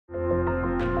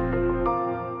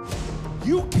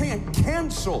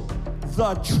cancel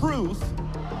the truth,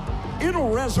 it'll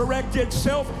resurrect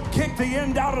itself, kick the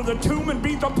end out of the tomb, and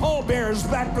beat the pallbearers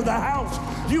back to the house.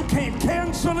 You can't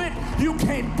cancel it. You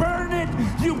can't burn it.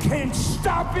 You can't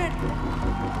stop it.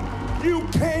 You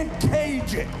can't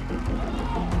cage it.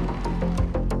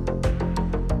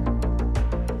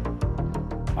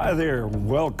 Hi there.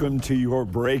 Welcome to your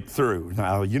breakthrough.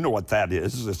 Now, you know what that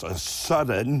is. It's a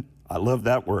sudden, I love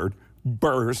that word,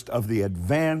 burst of the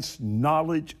advanced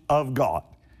knowledge of God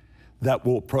that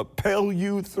will propel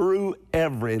you through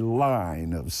every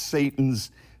line of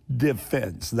Satan's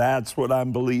defense. That's what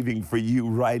I'm believing for you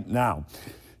right now.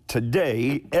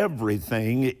 Today,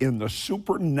 everything in the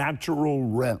supernatural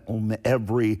realm,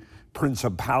 every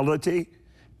principality,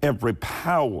 every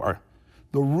power,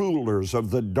 the rulers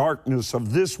of the darkness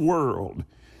of this world,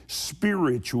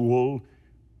 spiritual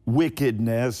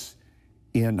wickedness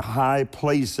in high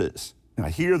places. Now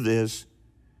hear this,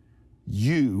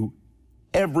 you,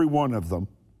 every one of them,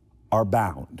 are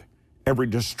bound. Every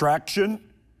distraction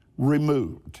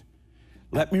removed.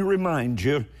 Let me remind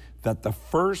you that the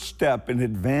first step in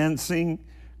advancing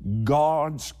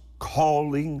God's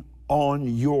calling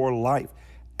on your life,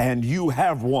 and you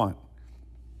have one,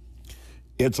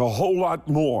 it's a whole lot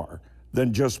more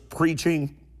than just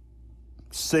preaching,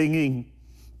 singing,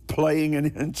 playing an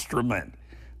instrument.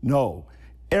 No,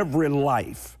 every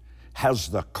life has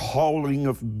the calling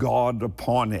of God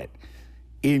upon it,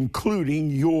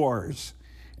 including yours.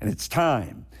 And it's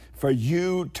time for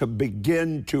you to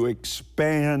begin to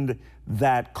expand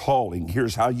that calling.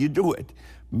 Here's how you do it.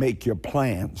 Make your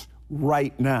plans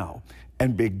right now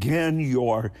and begin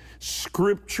your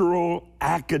scriptural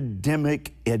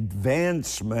academic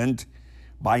advancement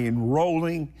by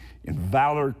enrolling in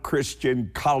Valor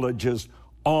Christian College's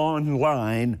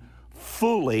online,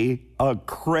 fully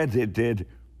accredited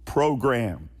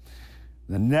program.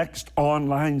 The next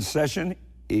online session,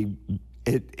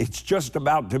 it's just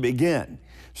about to begin.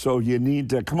 So you need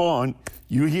to, come on,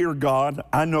 you hear God,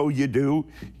 I know you do.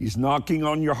 He's knocking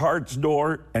on your heart's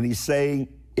door and he's saying,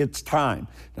 it's time.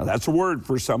 Now that's a word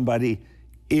for somebody,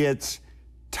 it's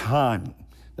time.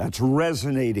 That's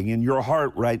resonating in your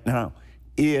heart right now.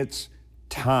 It's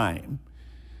time.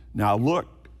 Now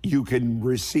look, you can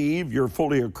receive your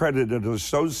fully accredited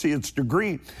associate's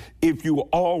degree. If you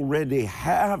already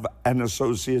have an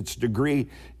associate's degree,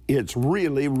 it's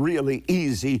really, really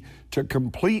easy to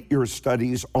complete your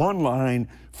studies online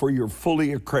for your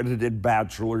fully accredited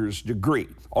bachelor's degree.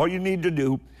 All you need to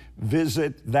do,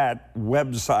 visit that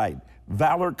website,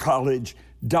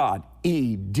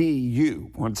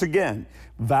 valorcollege.edu. Once again,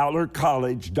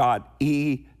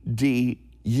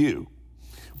 valorcollege.edu.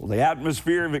 Well, the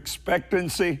atmosphere of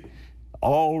expectancy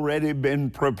already been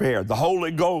prepared. The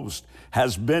Holy Ghost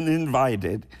has been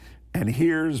invited. And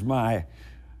here's my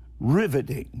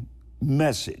riveting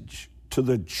message to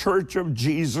the Church of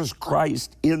Jesus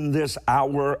Christ in this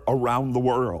hour around the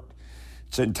world.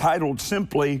 It's entitled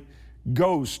simply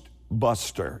Ghost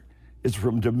Buster. It's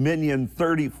from Dominion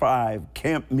 35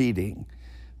 camp meeting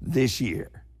this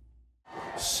year.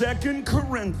 2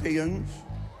 Corinthians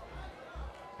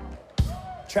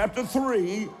chapter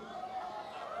 3,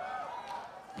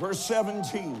 verse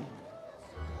 17.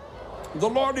 The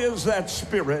Lord is that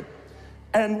Spirit,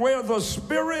 and where the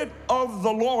Spirit of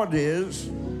the Lord is,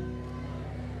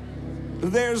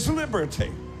 there's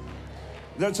liberty.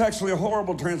 That's actually a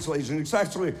horrible translation. It's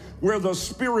actually, where the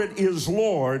Spirit is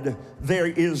Lord, there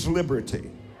is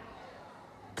liberty.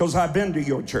 Because I've been to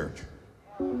your church.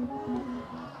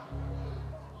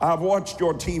 I've watched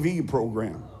your TV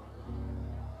program.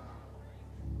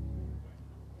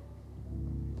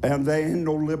 And there ain't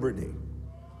no liberty.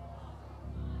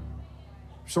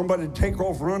 Somebody take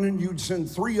off running, you'd send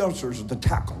 3 ushers to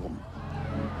tackle them.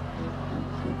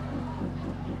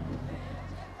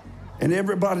 And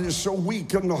everybody is so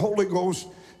weak in the Holy Ghost,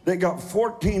 they got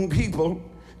 14 people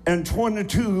and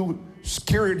 22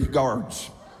 security guards.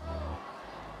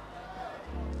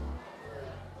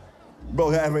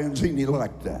 Brother, I haven't seen any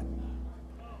like that.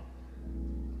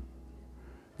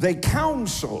 They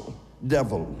counsel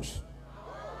devils.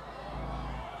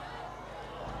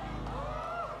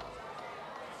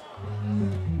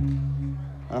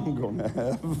 I'm going to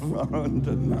have fun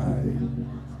tonight.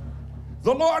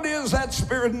 The Lord is that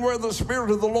Spirit, and where the Spirit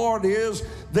of the Lord is,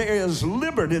 there is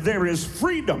liberty, there is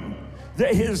freedom, there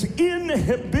is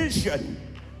inhibition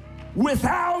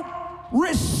without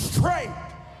restraint.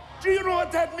 Do you know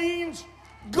what that means?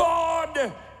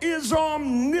 God is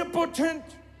omnipotent.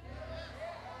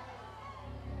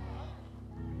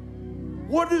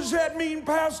 What does that mean,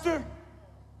 Pastor?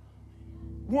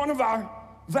 One of our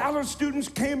Valor students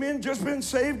came in, just been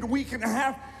saved a week and a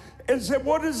half, and said,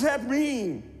 what does that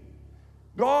mean?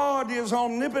 God is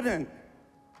omnipotent.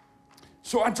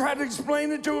 So I tried to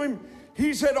explain it to him.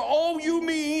 He said, oh, you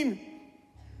mean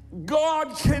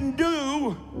God can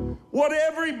do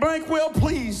whatever he blank well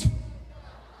please.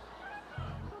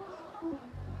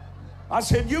 I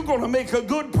said, you're going to make a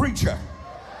good preacher,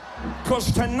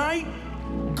 because tonight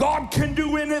God can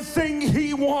do anything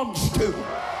he wants to.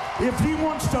 If he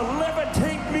wants to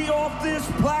levitate me off this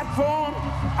platform,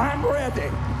 I'm ready.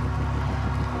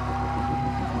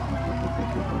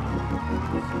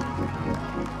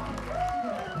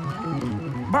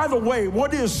 By the way,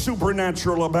 what is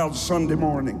supernatural about Sunday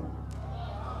morning?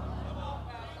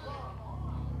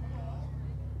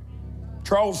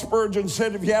 Charles Spurgeon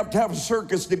said, if you have to have a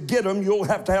circus to get them, you'll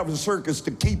have to have a circus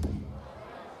to keep them.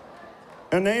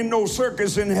 And there ain't no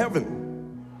circus in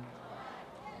heaven.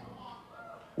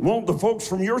 Won't the folks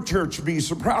from your church be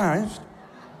surprised?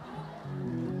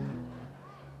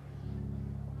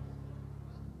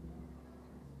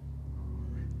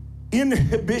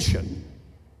 Inhibition,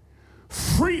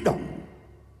 freedom,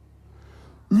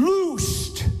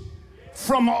 loosed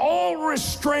from all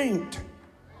restraint,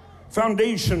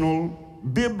 foundational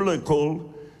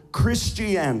biblical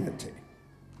Christianity.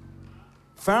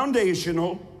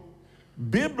 Foundational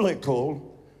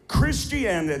biblical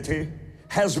Christianity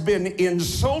has been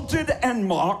insulted and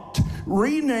mocked,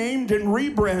 renamed and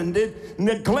rebranded,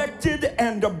 neglected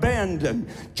and abandoned.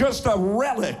 Just a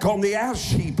relic on the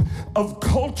ash heap of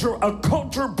culture, a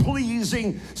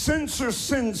culture-pleasing,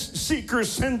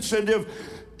 seeker-sensitive,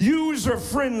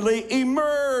 user-friendly,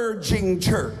 emerging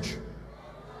church.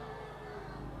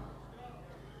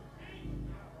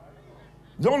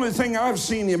 The only thing I've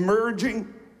seen emerging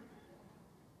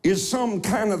is some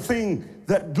kind of thing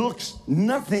that looks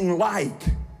nothing like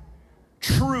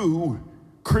true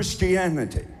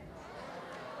Christianity.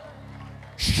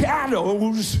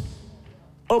 Shadows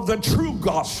of the true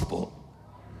gospel,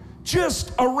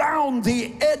 just around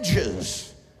the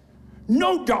edges.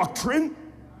 No doctrine.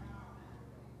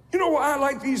 You know why I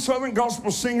like these Southern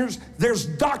gospel singers? There's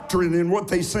doctrine in what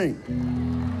they sing.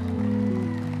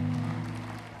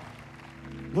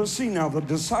 Let's see now, the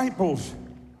disciples,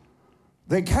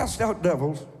 they cast out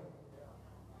devils,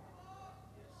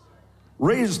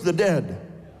 raised the dead,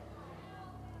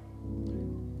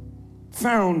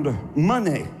 found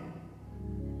money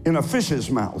in a fish's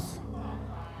mouth,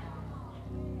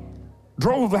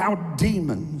 drove out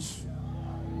demons,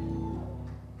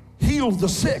 healed the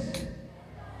sick.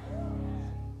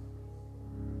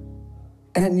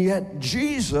 And yet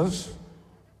Jesus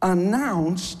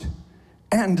announced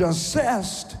and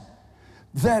assessed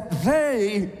that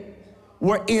they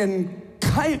were incapable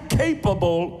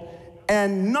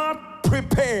and not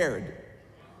prepared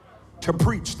to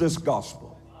preach this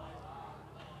gospel.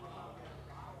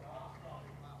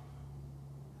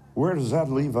 Where does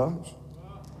that leave us?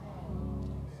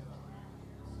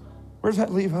 Where does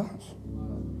that leave us?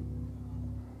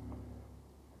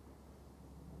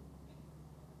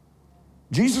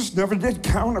 Jesus never did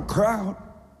count a crowd.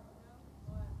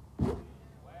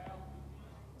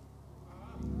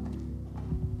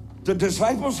 The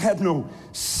disciples had no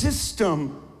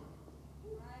system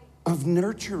of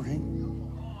nurturing.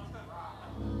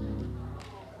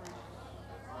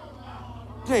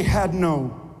 They had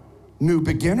no new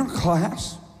beginner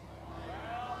class.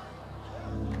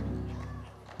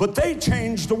 But they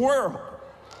changed the world.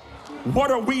 What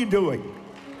are we doing?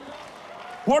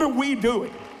 What are we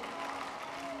doing?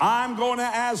 I'm going to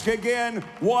ask again,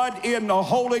 what in the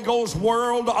Holy Ghost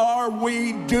world are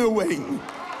we doing?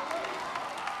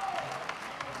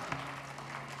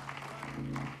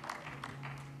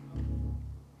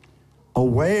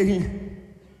 Away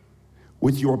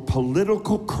with your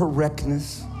political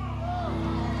correctness,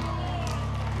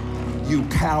 you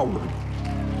coward.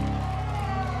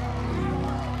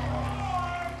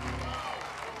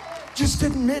 Just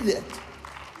admit it.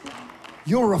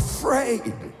 You're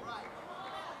afraid.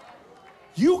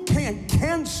 You can't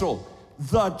cancel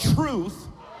the truth.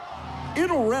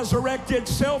 It'll resurrect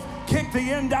itself, kick the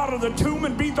end out of the tomb,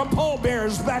 and beat the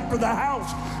pallbearers back to the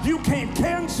house. You can't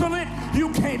cancel it.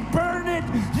 You can't burn it.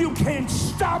 You can't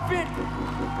stop it.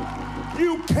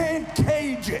 You can't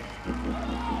cage it.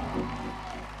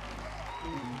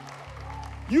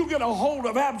 You get a hold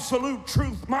of absolute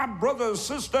truth, my brother or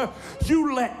sister.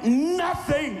 You let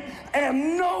nothing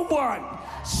and no one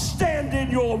stand in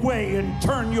your way and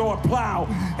turn your plow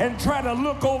and try to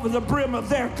look over the brim of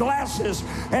their glasses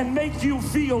and make you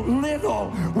feel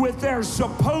little with their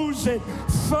supposed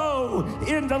faux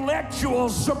intellectual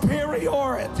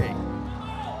superiority.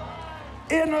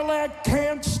 Intellect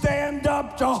can't stand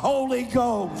up to Holy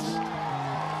Ghost.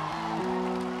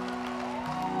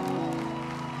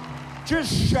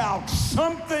 Just shout,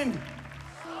 something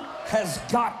has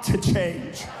got to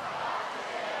change.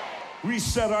 We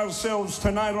set ourselves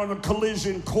tonight on a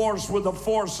collision course with the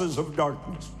forces of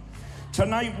darkness.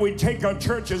 Tonight we take our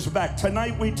churches back.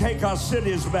 Tonight we take our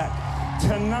cities back.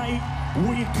 Tonight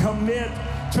we commit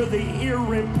to the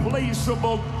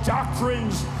irreplaceable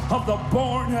doctrines of the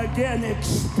born-again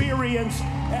experience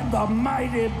and the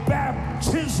mighty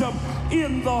baptism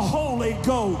in the Holy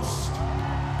Ghost.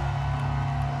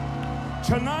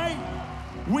 Tonight,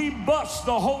 we bust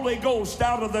the Holy Ghost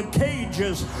out of the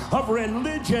cages of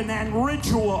religion and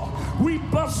ritual. We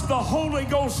bust the Holy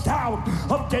Ghost out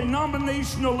of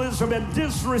denominationalism and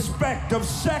disrespect, of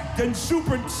sect and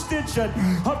superstition,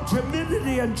 of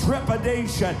timidity and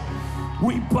trepidation.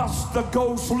 We bust the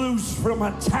ghost loose from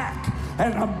attack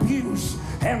and abuse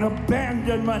and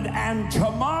abandonment, and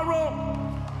tomorrow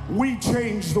we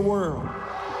change the world.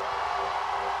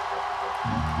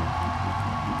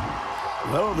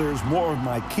 Well, there's more of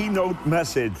my keynote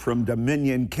message from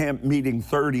Dominion Camp Meeting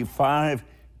 35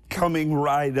 coming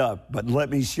right up, but let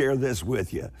me share this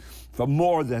with you. For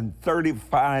more than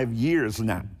 35 years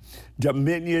now,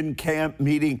 Dominion Camp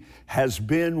Meeting has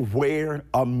been where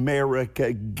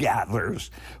America gathers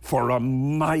for a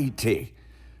mighty,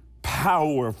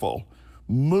 powerful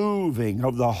moving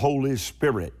of the Holy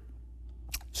Spirit.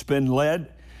 It's been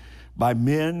led by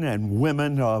men and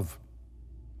women of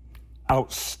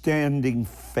outstanding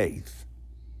faith.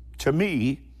 To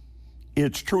me,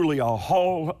 it's truly a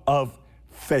hall of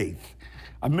faith.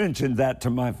 I mentioned that to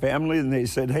my family, and they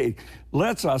said, hey,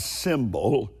 let's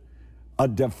assemble a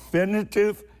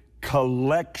definitive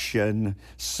collection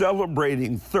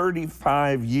celebrating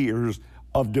 35 years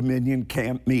of Dominion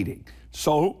Camp Meeting.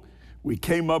 So we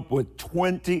came up with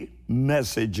 20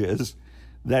 messages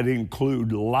that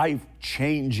include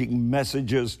life-changing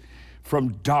messages from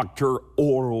Dr.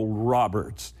 Oral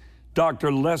Roberts,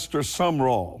 Dr. Lester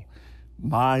Sumrall,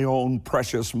 my own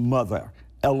precious mother,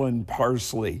 Ellen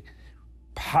Parsley,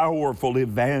 powerful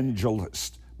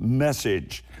evangelist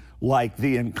message like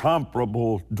the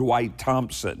incomparable Dwight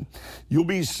Thompson. You'll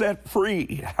be set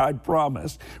free, I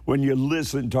promise, when you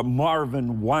listen to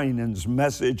Marvin Winans'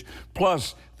 message.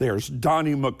 Plus, there's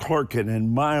Donnie McClurkin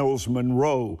and Miles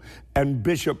Monroe and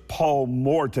Bishop Paul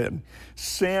Morton.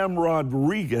 Sam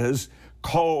Rodriguez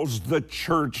calls the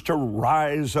church to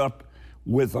rise up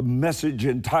with a message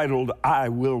entitled, I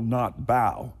Will Not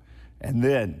Bow. And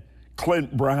then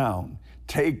Clint Brown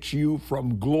takes you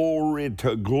from glory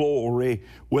to glory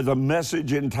with a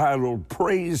message entitled,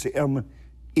 Praise Him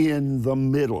in the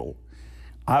Middle.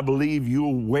 I believe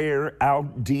you'll wear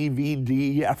out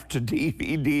DVD after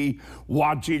DVD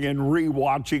watching and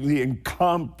rewatching the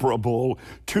incomparable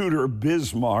Tudor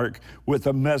Bismarck with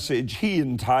a message he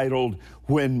entitled,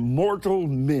 When Mortal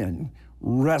Men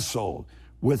Wrestle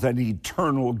with an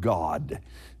Eternal God.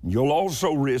 You'll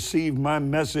also receive my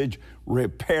message,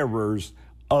 Repairers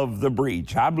of the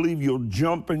Breach. I believe you'll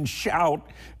jump and shout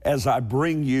as I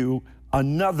bring you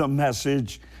another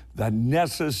message, the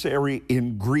necessary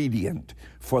ingredient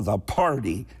for the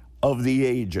party of the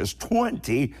ages.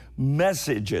 20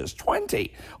 messages,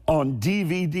 20 on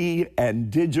DVD and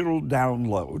digital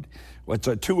download. It's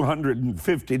a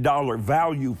 $250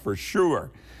 value for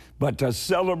sure. But to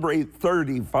celebrate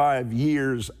 35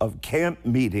 years of camp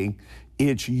meeting,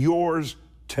 it's yours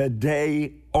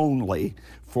today only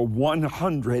for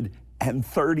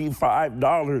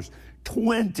 $135.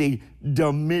 20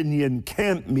 Dominion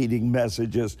Camp Meeting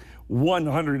messages,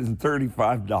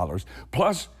 $135.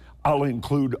 Plus, I'll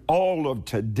include all of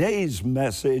today's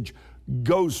message,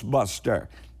 Ghostbuster,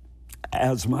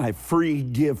 as my free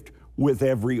gift with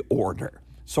every order.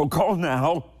 So call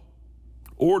now,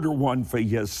 order one for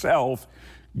yourself,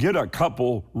 get a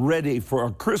couple ready for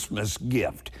a Christmas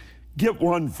gift. Get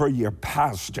one for your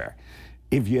pastor.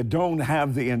 If you don't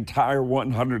have the entire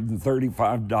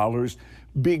 $135,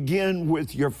 begin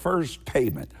with your first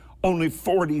payment, only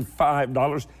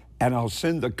 $45, and I'll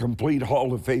send the complete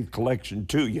Hall of Faith collection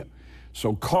to you.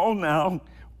 So call now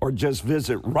or just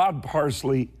visit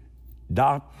rodparsley.com.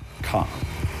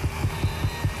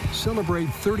 Celebrate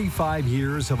 35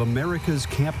 years of America's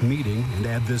Camp Meeting and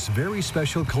add this very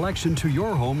special collection to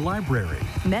your home library.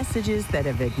 Messages that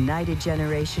have ignited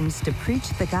generations to preach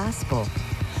the gospel.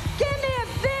 Give me a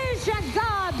vision,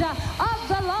 God, of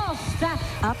the lost.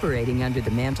 Operating under the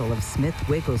mantle of Smith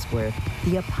Wigglesworth,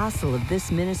 the apostle of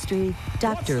this ministry,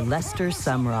 Dr. Lester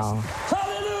Sumrall.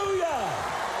 Hallelujah!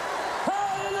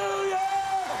 Hallelujah!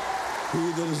 He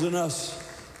that is in us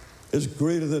is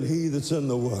greater than he that's in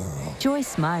the world.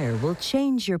 Joyce Meyer will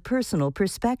change your personal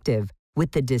perspective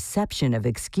with the deception of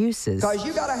excuses. Because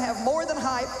you got to have more than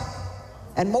hype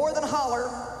and more than holler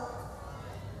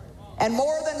and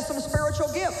more than some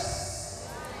spiritual gifts.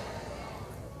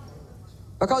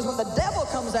 Because when the devil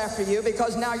comes after you,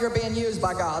 because now you're being used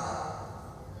by God,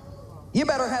 you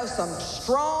better have some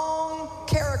strong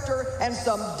character and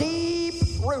some deep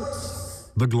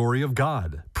roots. The Glory of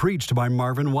God, preached by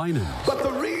Marvin Winans. But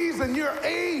the reason you're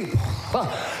able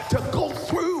to go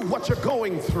through what you're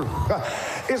going through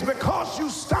is because you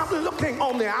stop looking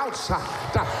on the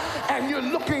outside and you're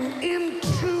looking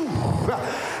into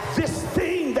this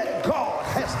thing that God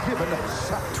has given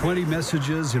us. 20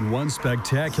 messages in one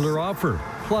spectacular offer.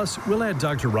 Plus, we'll add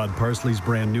Dr. Rod Parsley's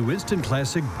brand new instant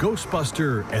classic,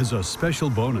 Ghostbuster, as a special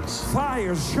bonus.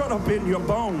 Fire shut up in your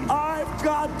bones. I've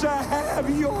got to have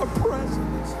your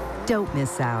presence. Don't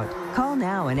miss out. Call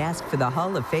now and ask for the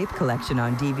Hall of Faith collection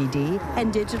on DVD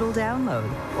and digital download,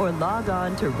 or log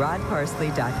on to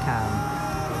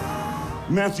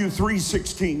rodparsley.com. Matthew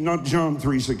 3:16, not John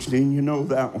 3:16. You know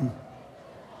that one.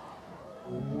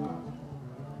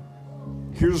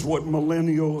 Here's what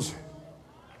millennials,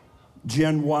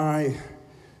 Gen Y,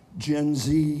 Gen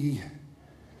Z,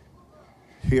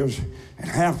 and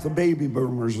half the baby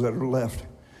boomers that are left.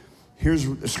 Here's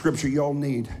the scripture y'all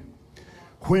need.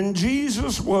 When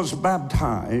Jesus was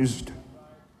baptized,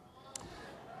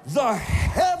 the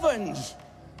heavens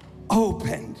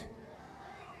opened,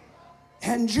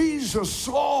 and Jesus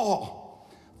saw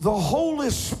the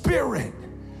Holy Spirit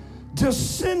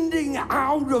descending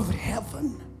out of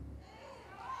heaven,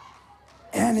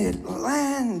 and it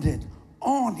landed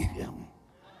on him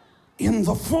in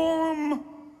the form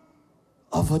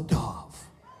of a dove.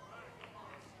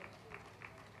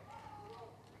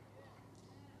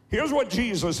 Here's what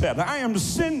Jesus said. I am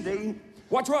sending,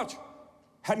 watch,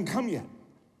 hadn't come yet.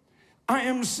 I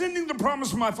am sending the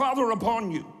promise of my Father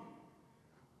upon you.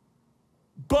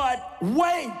 But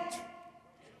wait.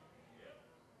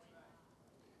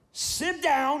 Sit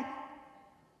down.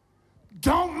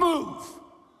 Don't move.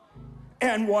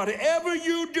 And whatever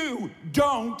you do,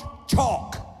 don't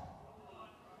talk.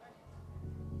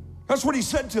 That's what he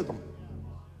said to them.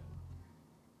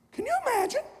 Can you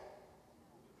imagine?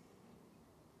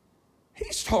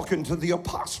 He's talking to the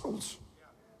apostles.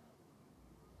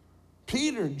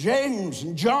 Peter, James,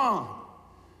 and John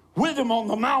with him on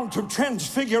the Mount of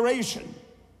Transfiguration,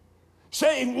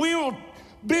 saying, we'll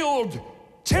build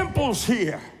temples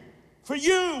here for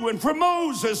you and for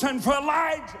Moses and for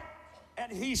Elijah.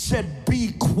 And he said,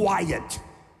 be quiet.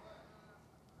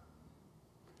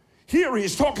 Here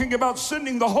he's talking about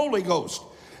sending the Holy Ghost.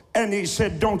 And he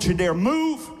said, don't you dare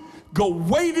move. Go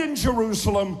wait in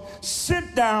Jerusalem.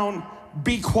 Sit down.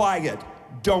 Be quiet.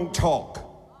 Don't talk.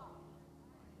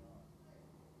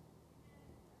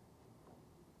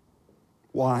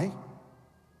 Why?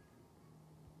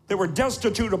 They were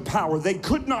destitute of power. They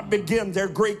could not begin their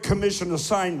Great Commission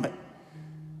assignment.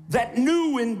 That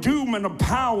new endowment of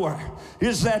power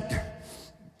is that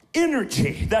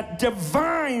energy, that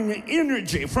divine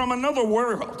energy from another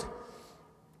world.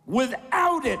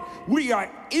 Without it, we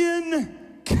are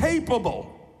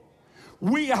incapable.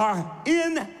 We are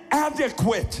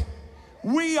inadequate.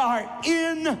 We are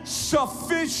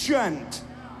insufficient.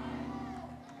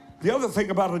 The other thing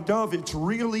about a dove, it's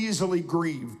real easily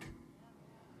grieved.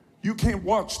 You can't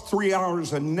watch 3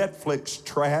 hours of Netflix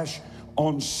trash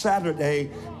on Saturday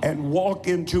and walk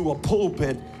into a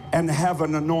pulpit and have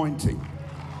an anointing.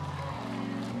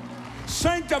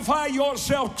 Sanctify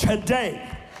yourself today,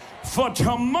 for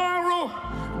tomorrow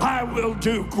I will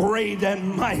do great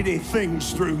and mighty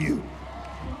things through you.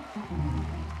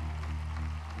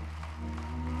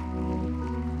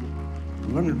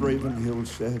 Leonard Ravenhill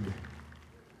said,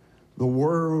 the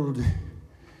world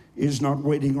is not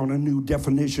waiting on a new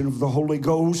definition of the Holy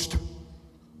Ghost,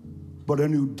 but a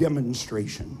new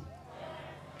demonstration.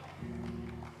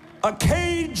 A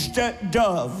caged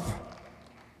dove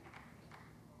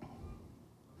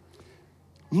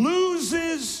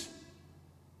loses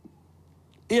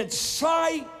its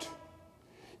sight,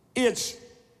 its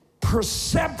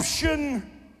perception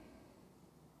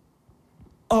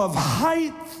of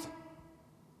height,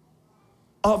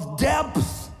 of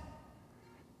depth,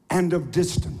 and of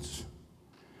distance.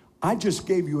 I just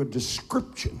gave you a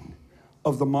description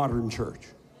of the modern church.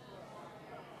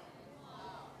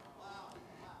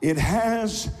 It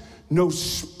has no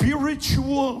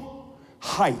spiritual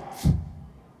height,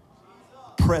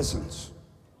 presence.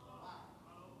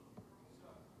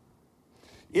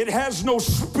 It has no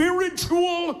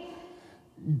spiritual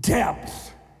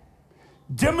depth,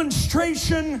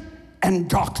 demonstration, and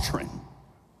doctrine.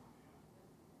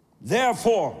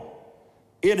 Therefore,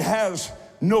 it has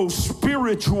no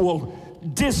spiritual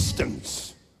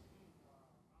distance.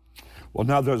 Well,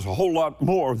 now there's a whole lot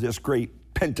more of this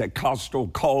great Pentecostal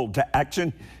call to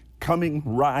action coming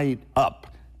right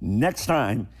up. Next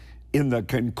time, in the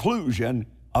conclusion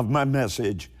of my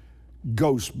message,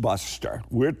 Ghostbuster.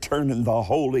 We're turning the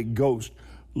Holy Ghost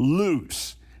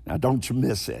loose. Now, don't you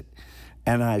miss it.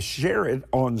 And I share it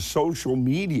on social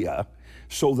media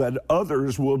so that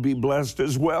others will be blessed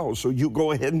as well. So you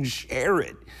go ahead and share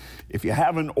it. If you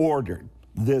haven't ordered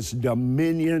this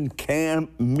Dominion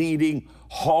Camp Meeting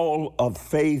Hall of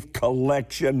Faith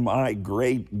collection, my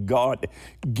great God,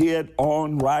 get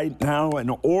on right now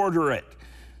and order it.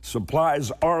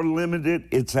 Supplies are limited.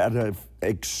 It's at an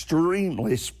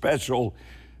extremely special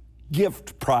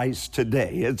gift price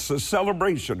today. It's a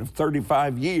celebration of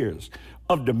 35 years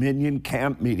of Dominion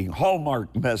Camp Meeting,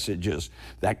 hallmark messages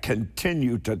that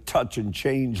continue to touch and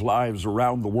change lives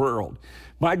around the world.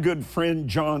 My good friend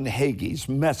John Hagee's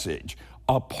message,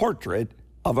 A Portrait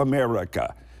of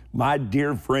America. My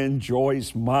dear friend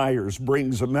Joyce Myers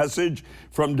brings a message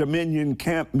from Dominion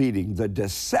Camp Meeting, The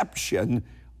Deception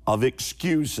of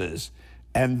Excuses.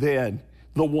 And then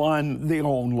the one, the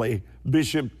only,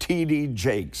 Bishop T.D.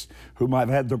 Jakes, whom I've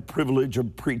had the privilege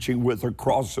of preaching with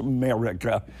across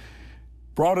America,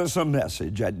 brought us a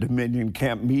message at Dominion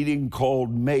Camp Meeting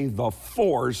called May the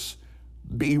Force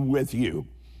Be With You.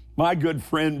 My good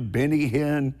friend Benny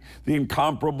Hinn, the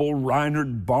incomparable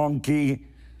Reinhard Bonnke,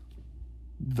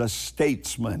 the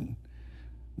statesman,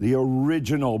 the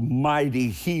original mighty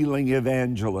healing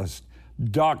evangelist,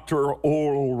 Dr.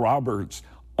 Oral Roberts,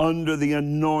 under the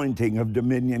anointing of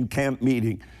Dominion Camp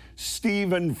Meeting.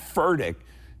 Stephen Furtick,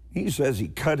 he says he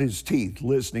cut his teeth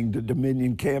listening to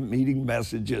Dominion Camp Meeting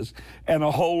messages, and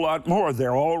a whole lot more.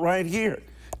 They're all right here.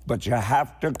 But you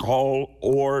have to call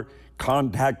or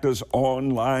contact us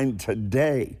online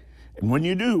today. And when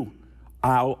you do,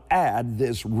 I'll add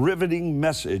this riveting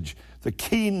message, the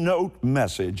keynote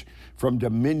message from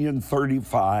Dominion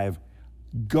 35,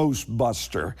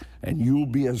 Ghostbuster, and you'll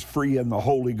be as free in the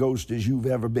Holy Ghost as you've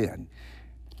ever been,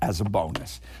 as a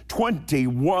bonus.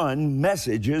 21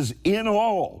 messages in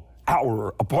all,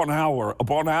 hour upon hour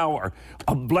upon hour,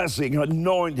 a blessing,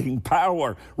 anointing,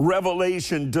 power,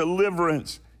 revelation,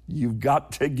 deliverance. You've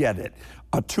got to get it.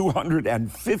 A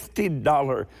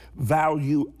 $250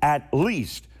 value at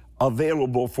least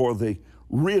available for the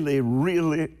really,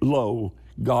 really low,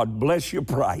 God bless you,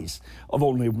 price of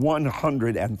only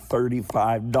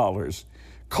 $135.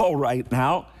 Call right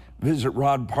now. Visit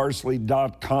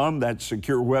rodparsley.com, that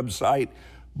secure website.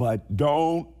 But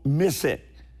don't miss it.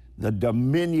 The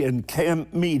Dominion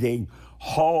Camp Meeting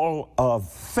Hall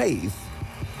of Faith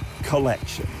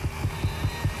collection.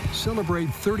 Celebrate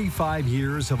 35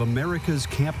 years of America's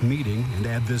Camp Meeting and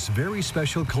add this very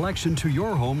special collection to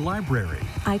your home library.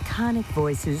 Iconic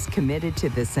voices committed to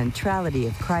the centrality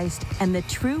of Christ and the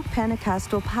true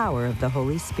Pentecostal power of the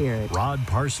Holy Spirit. Rod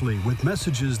Parsley with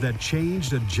messages that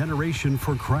changed a generation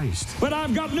for Christ. But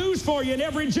I've got news for you. In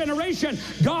every generation,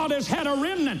 God has had a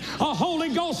remnant, a Holy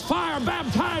Ghost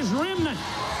fire-baptized remnant.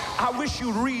 I wish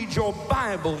you'd read your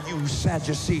Bible, you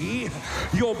Sadducee.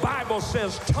 Your Bible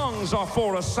says tongues are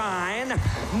for a sign,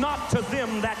 not to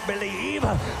them that believe,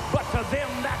 but to them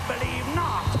that believe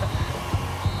not.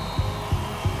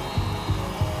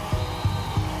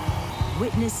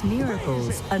 Witness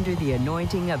miracles under the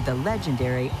anointing of the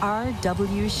legendary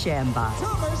R.W. Shambach.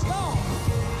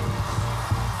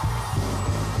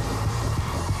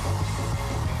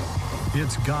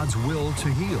 It's God's will to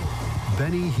heal.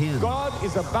 Benny Hinn. God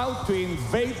is about to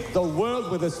invade the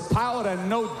world with his power, and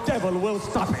no devil will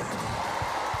stop it.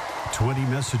 20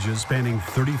 messages spanning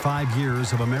 35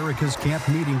 years of America's Camp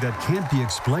Meeting that can't be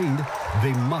explained.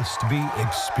 They must be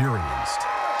experienced.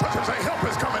 Say, help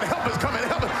is coming, help is coming,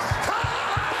 help is.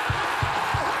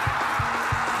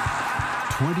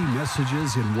 20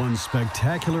 messages in one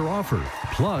spectacular offer.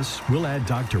 Plus, we'll add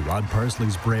Dr. Rod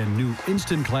Parsley's brand new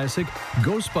instant classic,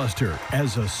 Ghostbuster,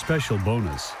 as a special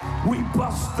bonus. We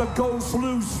bust the ghost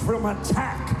loose from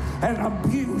attack and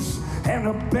abuse and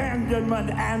abandonment,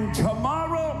 and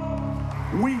tomorrow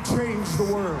we change the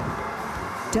world.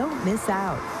 Don't miss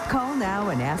out. Call now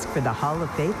and ask for the Hall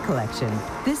of Faith collection.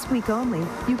 This week only,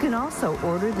 you can also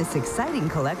order this exciting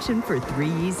collection for 3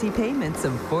 easy payments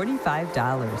of $45.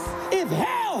 If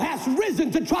hell has risen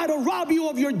to try to rob you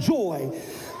of your joy,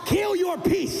 kill your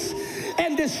peace,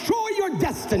 and destroy your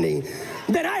destiny,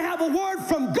 then I have a word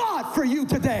from God for you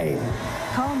today.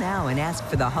 Call now and ask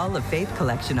for the Hall of Faith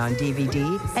collection on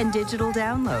DVD and digital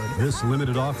download. This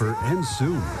limited offer ends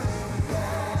soon.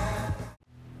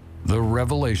 The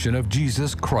revelation of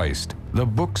Jesus Christ, the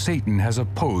book Satan has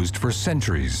opposed for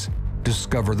centuries.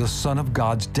 Discover the Son of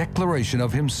God's declaration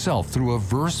of himself through a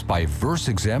verse-by-verse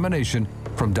examination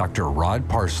from Dr. Rod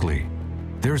Parsley.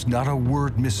 There's not a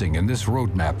word missing in this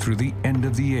roadmap through the end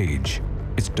of the age.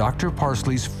 It's Dr.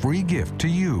 Parsley's free gift to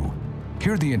you.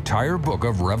 Hear the entire book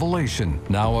of Revelation,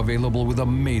 now available with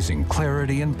amazing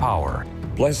clarity and power.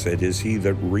 Blessed is he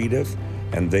that readeth,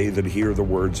 and they that hear the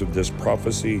words of this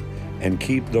prophecy, and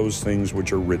keep those things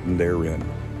which are written therein,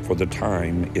 for the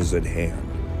time is at hand.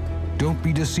 Don't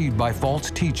be deceived by false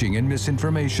teaching and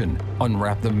misinformation.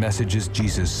 Unwrap the messages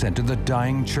Jesus sent to the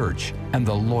dying church and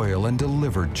the loyal and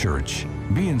delivered church.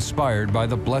 Be inspired by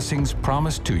the blessings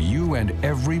promised to you and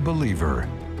every believer.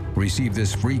 Receive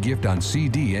this free gift on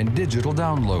CD and digital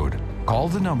download. Call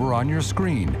the number on your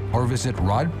screen or visit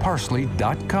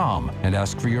rodparsley.com and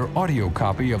ask for your audio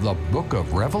copy of the Book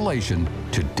of Revelation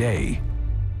today.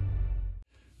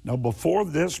 Now, before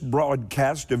this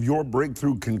broadcast of Your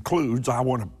Breakthrough concludes, I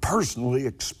want to personally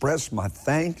express my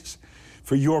thanks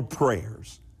for your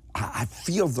prayers. I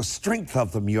feel the strength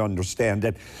of them, you understand,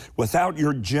 that without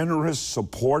your generous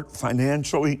support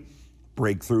financially,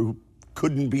 Breakthrough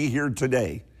couldn't be here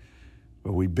today.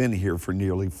 But we've been here for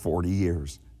nearly 40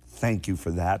 years. Thank you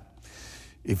for that.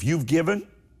 If you've given,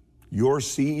 your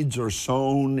seeds are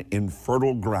sown in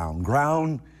fertile ground,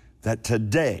 ground that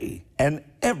today and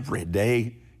every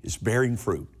day is bearing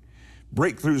fruit.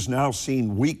 Breakthrough's now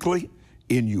seen weekly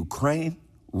in Ukraine,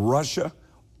 Russia,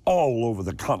 all over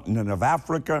the continent of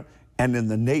Africa, and in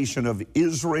the nation of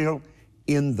Israel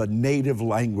in the native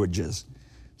languages.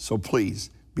 So please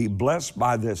be blessed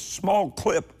by this small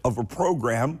clip of a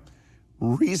program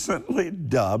recently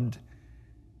dubbed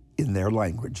in their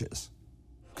languages.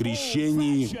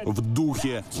 Крещении в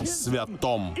Духе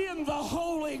Святом.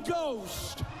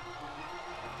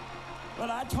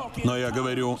 Но я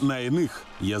говорю на иных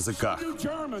языках.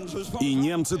 І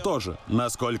німці теж,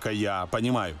 наскільки я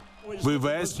понимаю. Ви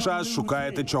весь час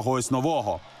шукаєте чогось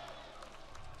нового.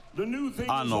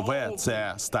 А нове –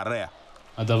 це старе.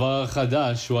 הדבר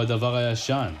החדש הוא הדבר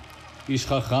הישן. איש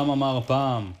חכם אמר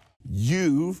פעם.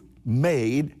 You've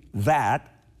made that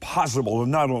possible,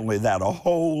 and not only that, a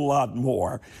whole lot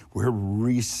more. We're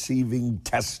receiving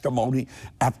testimony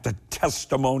after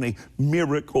testimony,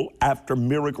 miracle after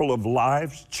miracle of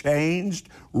lives changed,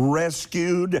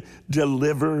 rescued,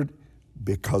 delivered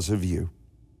because of you.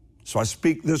 So I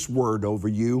speak this word over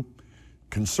you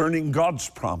concerning God's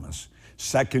promise,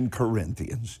 2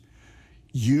 Corinthians.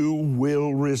 You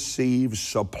will receive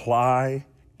supply,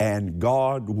 and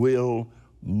God will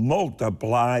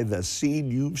multiply the seed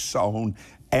you've sown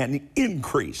and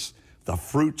increase the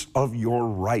fruits of your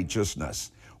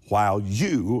righteousness while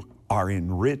you are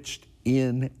enriched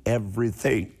in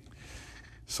everything.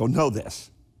 So know this,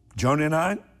 Joan and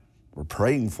I, we're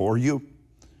praying for you,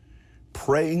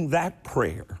 praying that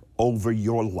prayer over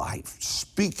your life,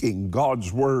 speaking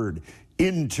God's word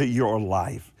into your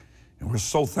life. And we're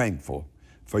so thankful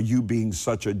for you being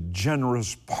such a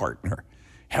generous partner,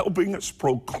 helping us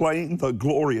proclaim the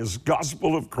glorious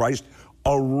gospel of Christ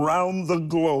around the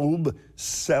globe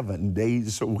 7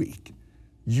 days a week.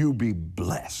 You be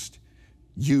blessed.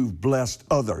 You've blessed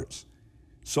others.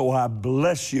 So I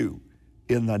bless you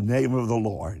in the name of the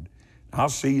Lord. I'll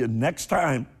see you next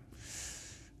time.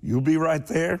 You'll be right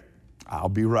there. I'll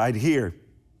be right here.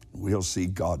 We'll see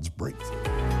God's breakthrough.